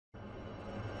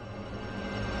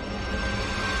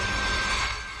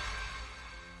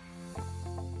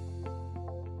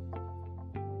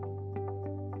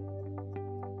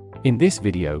In this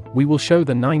video, we will show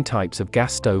the 9 types of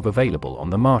gas stove available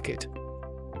on the market.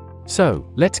 So,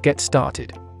 let's get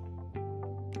started.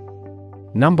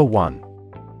 Number 1.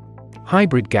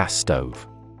 Hybrid gas stove.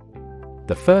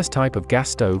 The first type of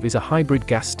gas stove is a hybrid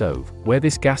gas stove, where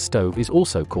this gas stove is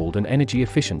also called an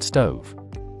energy-efficient stove.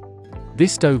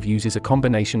 This stove uses a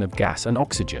combination of gas and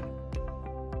oxygen.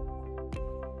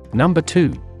 Number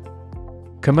 2.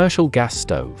 Commercial gas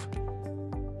stove.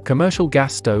 Commercial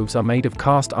gas stoves are made of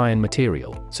cast iron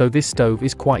material, so this stove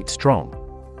is quite strong.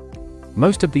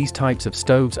 Most of these types of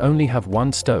stoves only have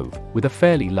one stove, with a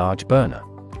fairly large burner.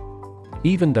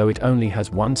 Even though it only has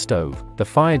one stove, the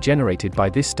fire generated by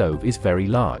this stove is very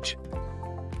large.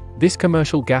 This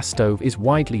commercial gas stove is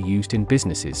widely used in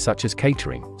businesses such as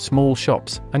catering, small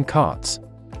shops, and carts.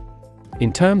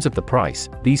 In terms of the price,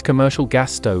 these commercial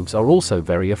gas stoves are also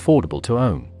very affordable to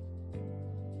own.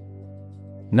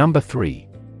 Number 3.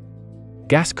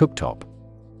 Gas cooktop.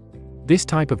 This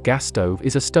type of gas stove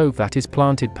is a stove that is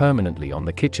planted permanently on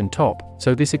the kitchen top,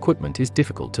 so this equipment is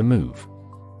difficult to move.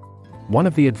 One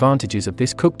of the advantages of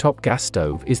this cooktop gas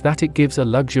stove is that it gives a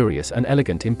luxurious and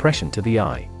elegant impression to the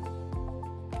eye.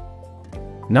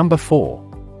 Number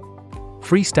 4.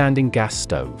 Freestanding gas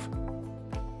stove.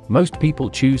 Most people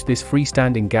choose this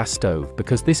freestanding gas stove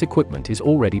because this equipment is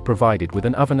already provided with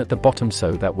an oven at the bottom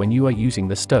so that when you are using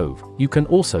the stove, you can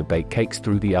also bake cakes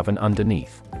through the oven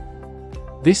underneath.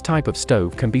 This type of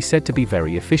stove can be said to be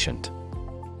very efficient.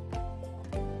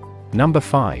 Number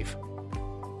 5.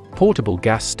 Portable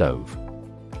gas stove.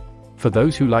 For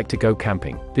those who like to go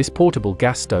camping, this portable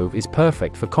gas stove is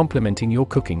perfect for complementing your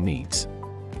cooking needs.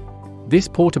 This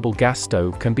portable gas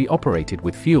stove can be operated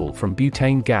with fuel from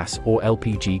butane gas or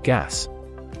LPG gas.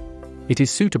 It is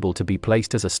suitable to be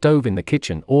placed as a stove in the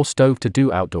kitchen or stove to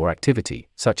do outdoor activity,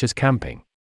 such as camping.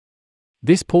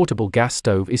 This portable gas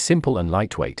stove is simple and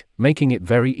lightweight, making it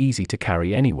very easy to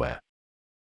carry anywhere.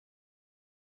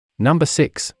 Number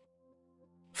 6.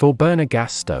 4-burner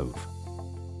gas stove.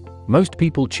 Most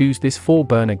people choose this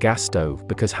 4-burner gas stove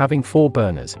because having 4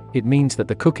 burners, it means that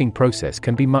the cooking process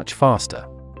can be much faster.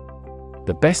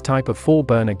 The best type of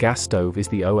 4-burner gas stove is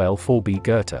the OL4B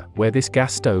Goethe, where this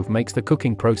gas stove makes the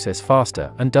cooking process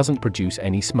faster and doesn't produce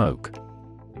any smoke.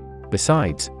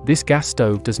 Besides, this gas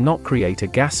stove does not create a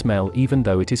gas smell even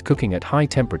though it is cooking at high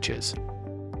temperatures.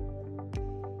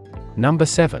 Number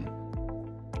 7.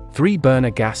 3-burner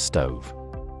gas stove.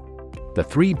 The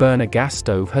 3-burner gas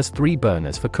stove has 3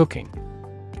 burners for cooking.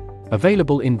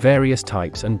 Available in various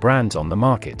types and brands on the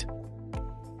market.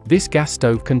 This gas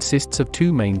stove consists of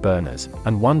 2 main burners,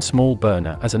 and 1 small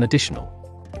burner as an additional.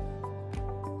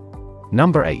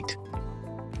 Number 8.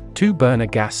 2-burner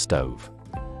gas stove.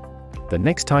 The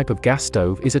next type of gas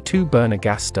stove is a 2-burner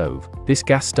gas stove. This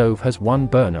gas stove has 1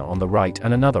 burner on the right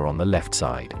and another on the left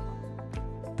side.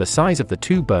 The size of the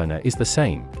 2-burner is the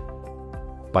same.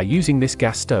 By using this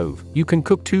gas stove, you can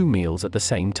cook 2 meals at the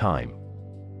same time.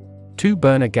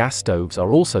 2-burner gas stoves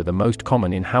are also the most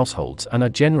common in households and are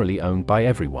generally owned by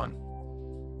everyone.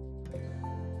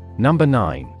 Number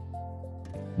 9.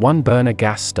 1-burner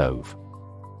gas stove.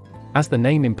 As the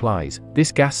name implies,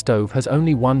 this gas stove has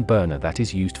only 1 burner that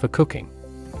is used for cooking.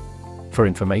 For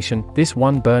information, this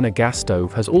 1-burner gas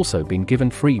stove has also been given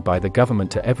free by the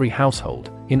government to every household,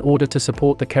 in order to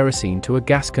support the kerosene to a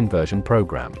gas conversion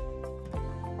program.